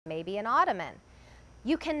maybe an ottoman.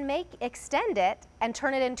 You can extend it and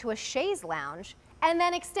turn it into a chaise lounge, and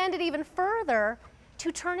then extend it even further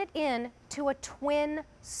to turn it into a twin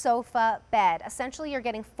sofa bed. Essentially, you're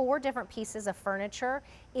getting 4 different pieces of furniture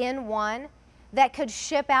in one that could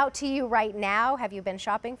ship out to you right now. Have you been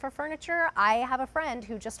shopping for furniture? I have a friend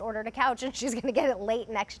who just ordered a couch and she's gonna get it late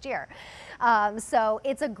next year. So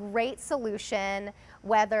it's a great solution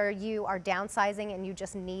whether you are downsizing and you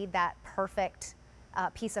just need that perfect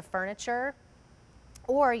piece of furniture,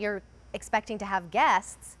 or you're expecting to have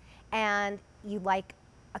guests and you like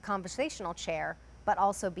a conversational chair, but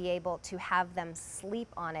also be able to have them sleep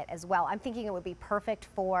on it as well. I'm thinking it would be perfect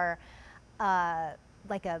for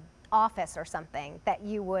like a office or something, that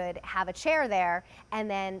you would have a chair there and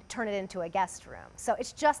then turn it into a guest room. So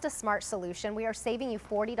it's just a smart solution. We are saving you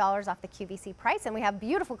 $40 off the QVC price, and we have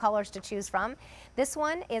beautiful colors to choose from. This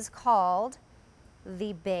one is called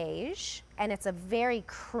the beige, and it's a very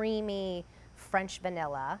creamy French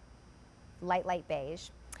vanilla, light beige.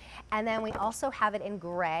 And then we also have it in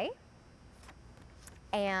gray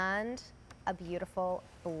and a beautiful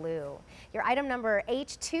blue. Your item number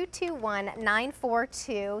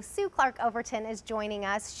H221942. Sue Clark Overton is joining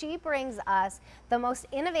us. She brings us the most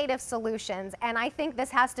innovative solutions, and I think this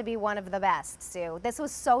has to be one of the best, Sue. This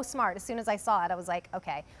was so smart. As soon as I saw it, I was like,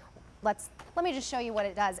 okay, let me just show you what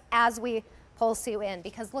it does as we pull Sue in,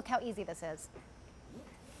 because look how easy this is.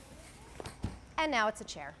 And now it's a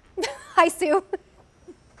chair. Hi, Sue.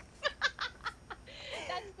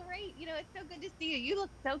 That's great. You know, it's so good to see you. You look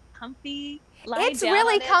so comfy. It's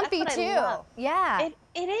really comfy too. Yeah.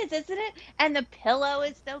 It is, isn't it? And the pillow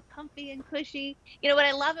is so comfy and cushy. You know, what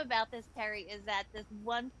I love about this, Terry, is that this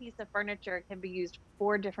one piece of furniture can be used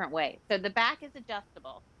 4 different ways. So the back is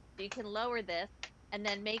adjustable. So you can lower this and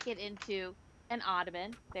then make it into an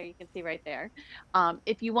ottoman. There, you can see right there.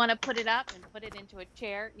 If you want to put it up and put it into a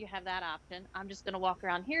chair, you have that option. I'm just going to walk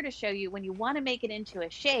around here to show you when you want to make it into a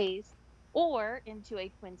chaise or into a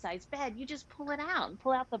twin size bed, you just pull it out and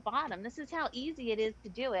pull out the bottom. This is how easy it is to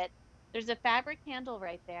do it. There's a fabric handle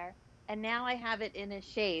right there. And now I have it in a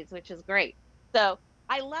chaise, which is great. So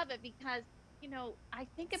I love it because, you know, I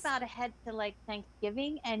think about ahead to like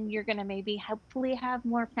Thanksgiving, and you're going to maybe hopefully have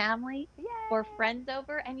more family or friends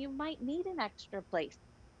over, and you might need an extra place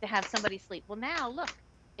to have somebody sleep. Well, now look,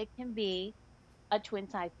 it can be a twin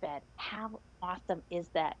size bed. How awesome is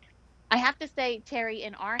that? I have to say, Terry,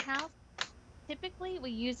 in our house, typically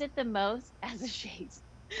we use it the most as a chaise.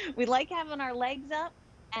 We like having our legs up,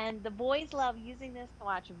 and the boys love using this to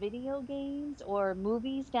watch video games or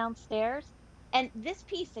movies downstairs. And this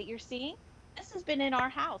piece that you're seeing, this has been in our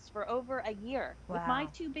house for over a year with my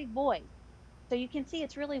 2 big boys. So you can see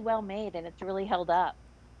it's really well made and it's really held up.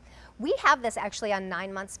 We have this actually on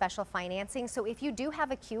 9-month special financing. So if you do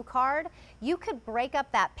have a Q card, you could break up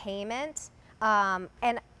that payment. And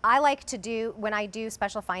I like to do, when I do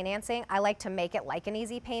special financing, I like to make it like an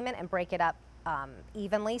easy payment and break it up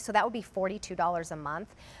evenly. So that would be $42 a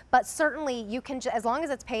month. But certainly you can, as long as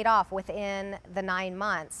it's paid off within the 9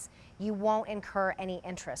 months, you won't incur any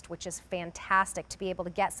interest, which is fantastic to be able to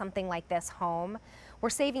get something like this home. We're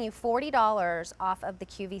saving you $40 off of the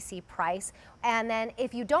QVC price. And then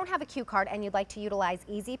if you don't have a Q card and you'd like to utilize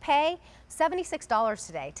Easy Pay, $76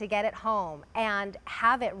 today to get it home and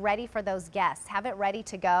have it ready for those guests, have it ready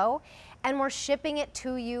to go. And we're shipping it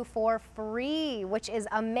to you for free, which is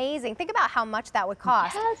amazing. Think about how much that would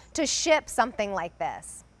cost to ship something like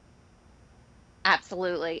this.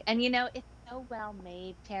 Absolutely. And you know, it's so well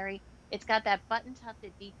made, Terry. It's got that button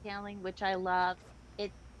tufted detailing, which I love.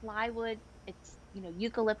 It's plywood. It's, you know,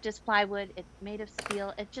 eucalyptus plywood. It's made of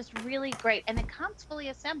steel. It's just really great. And it comes fully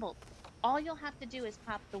assembled. All you'll have to do is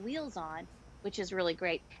pop the wheels on, which is really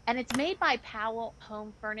great. And it's made by Powell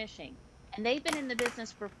Home Furnishing. And they've been in the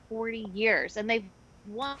business for 40 years. And they've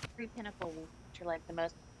won 3 Pinnacle Awards, which are like the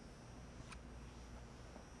most.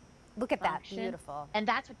 Look at that. Beautiful. And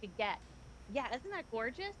that's what you get. Yeah, isn't that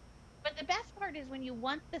gorgeous? But the best part is when you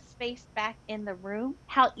want the space back in the room,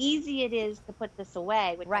 how easy it is to put this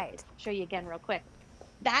away, which I'll show you again real quick.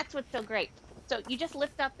 That's what's so great. So you just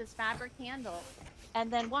lift up this fabric handle and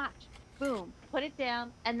then watch, boom, put it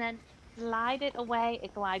down and then slide it away.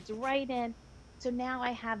 It glides right in. So now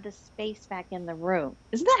I have the space back in the room.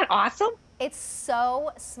 Isn't that awesome? It's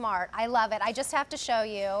so smart. I love it. I just have to show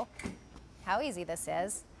you how easy this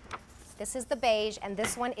is. This is the beige, and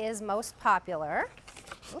this one is most popular.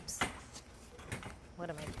 Oops.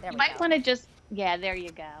 What am I? There we go. You might want to just, yeah, there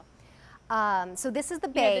you go. So this is the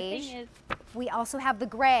beige. The thing is, we also have the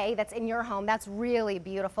gray that's in your home. That's really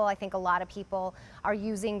beautiful. I think a lot of people are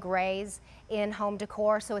using grays in home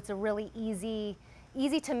decor, so it's a really easy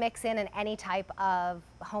easy to mix in any type of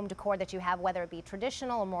home decor that you have, whether it be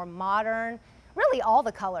traditional or more modern. Really all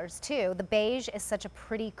the colors too. The beige is such a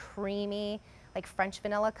pretty creamy, like French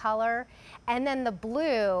vanilla color. And then the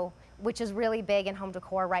blue, which is really big in home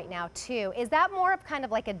decor right now too. Is that more of kind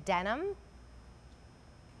of like a denim?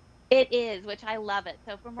 It is, which I love it.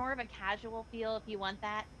 So for more of a casual feel, if you want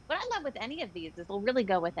that, what I love with any of these is they'll really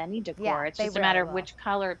go with any Yeah, decor. It's they just a really matter of will. which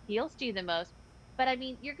color appeals to you the most. But I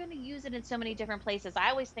mean, you're going to use it in so many different places. I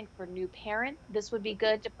always think for new parents, this would be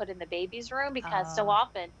good to put in the baby's room because so Oh,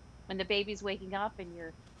 often when the baby's waking up and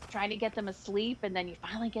you're trying to get them asleep and then you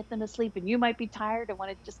finally get them asleep and you might be tired and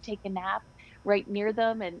want to just take a nap right near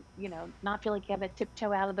them and, not feel like you have to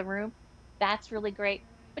tiptoe out of the room. That's really great.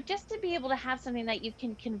 But just to be able to have something that you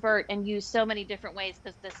can convert and use so many different ways,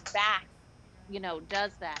 because this back,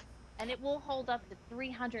 does that. And it will hold up to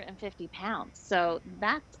 350 pounds. So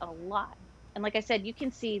that's a lot. And like I said, you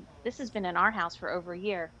can see this has been in our house for over a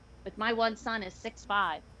year, but my one son is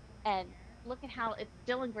 6'5", and look at how it's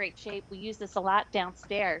still in great shape. We use this a lot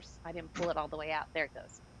downstairs. I didn't pull it all the way out. There it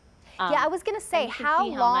goes. yeah, I was gonna And say, you can how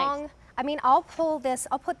see how nice. long, I mean, I'll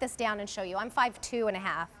put this down and show you. I'm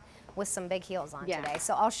 5'2.5" with some big heels on Yeah. today.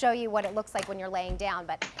 So I'll show you what it looks like when you're laying down,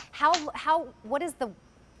 but what is the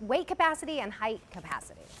weight capacity and height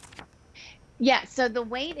capacity? Yeah, so the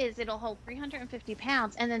weight is it'll hold 350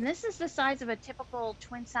 pounds, and then this is the size of a typical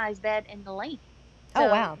twin size bed in the length. Oh,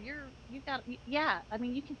 So wow. yeah. I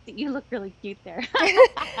mean, you can see you look really cute there.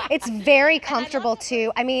 It's very And I love comfortable that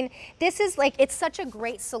too. I mean, this is like, it's such a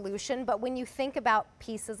great solution, but when you think about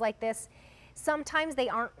pieces like this, sometimes they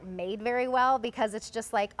aren't made very well because it's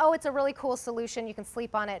just like, oh, it's a really cool solution. You can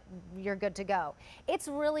sleep on it. You're good to go. It's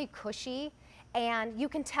really cushy and you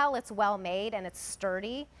can tell it's well made and it's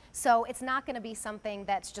sturdy. So it's not going to be something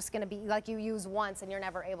that's just going to be like you use once and you're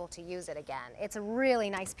never able to use it again. It's a really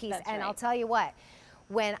nice piece. That's And I'll right. tell you what,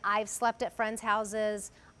 when I've slept at friends'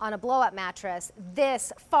 houses on a blow-up mattress,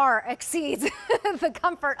 this far exceeds the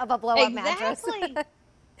comfort of a blow-up mattress. Exactly.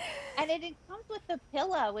 And it comes with the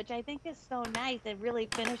pillow, which I think is so nice. It really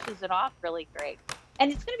finishes it off really great.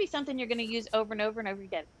 And it's going to be something you're going to use over and over and over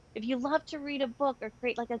again. If you love to read a book or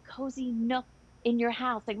create like a cozy nook in your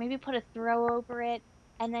house, like maybe put a throw over it,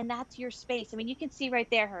 and then that's your space. I mean, you can see right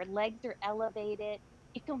there, her legs are elevated.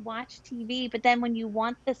 You can watch TV, but then when you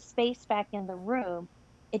want the space back in the room,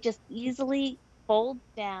 it just easily folds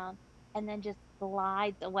down and then just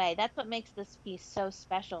glides away. That's what makes this piece so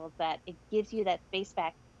special, is that it gives you that space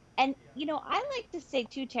back. And I like to say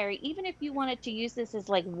too, Terry, even if you wanted to use this as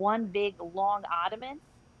like one big long ottoman,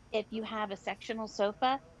 if you have a sectional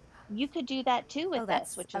sofa, you could do that too with Oh, this,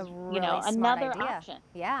 that's which a is, really smart another idea. option.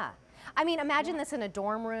 Yeah. I mean, imagine Yeah. this in a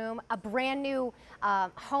dorm room, a brand new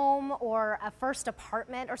home or a first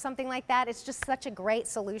apartment or something like that. It's just such a great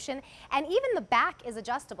solution. And even the back is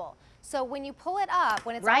adjustable. So when you pull it up,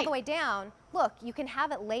 when it's all Right. the way down, look, you can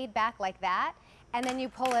have it laid back like that. And then you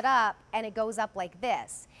pull it up and it goes up like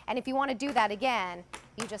this. And if you want to do that again,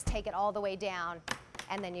 you just take it all the way down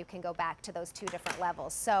and then you can go back to those two different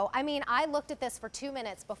levels. So, I mean, I looked at this for 2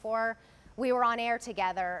 minutes before we were on air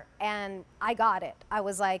together and I got it. I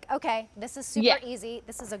was like, okay, this is super Yeah. easy.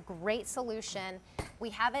 This is a great solution. We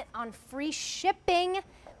have it on free shipping,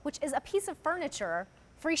 which is a piece of furniture.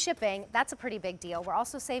 Free shipping, that's a pretty big deal. We're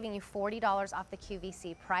also saving you $40 off the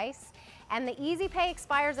QVC price. And the easy pay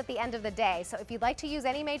expires at the end of the day. So if you'd like to use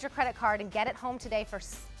any major credit card and get it home today for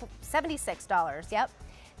 $76, yep,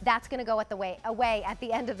 that's gonna go away at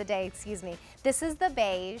the end of the day, excuse me. This is the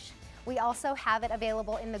beige. We also have it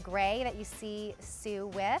available in the gray that you see Sue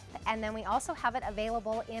with, and then we also have it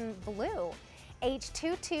available in blue.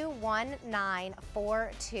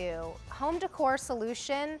 H221942. Home decor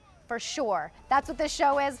solution for sure. That's what this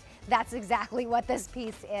show is. That's exactly what this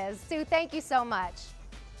piece is. Sue, thank you so much.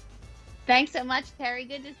 Thanks so much, Terry.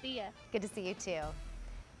 Good to see you. Good to see you too.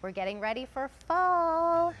 We're getting ready for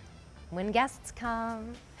fall when guests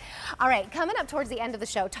come. All right, coming up towards the end of the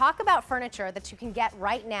show, talk about furniture that you can get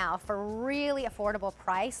right now for a really affordable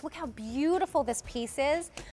price. Look how beautiful this piece is.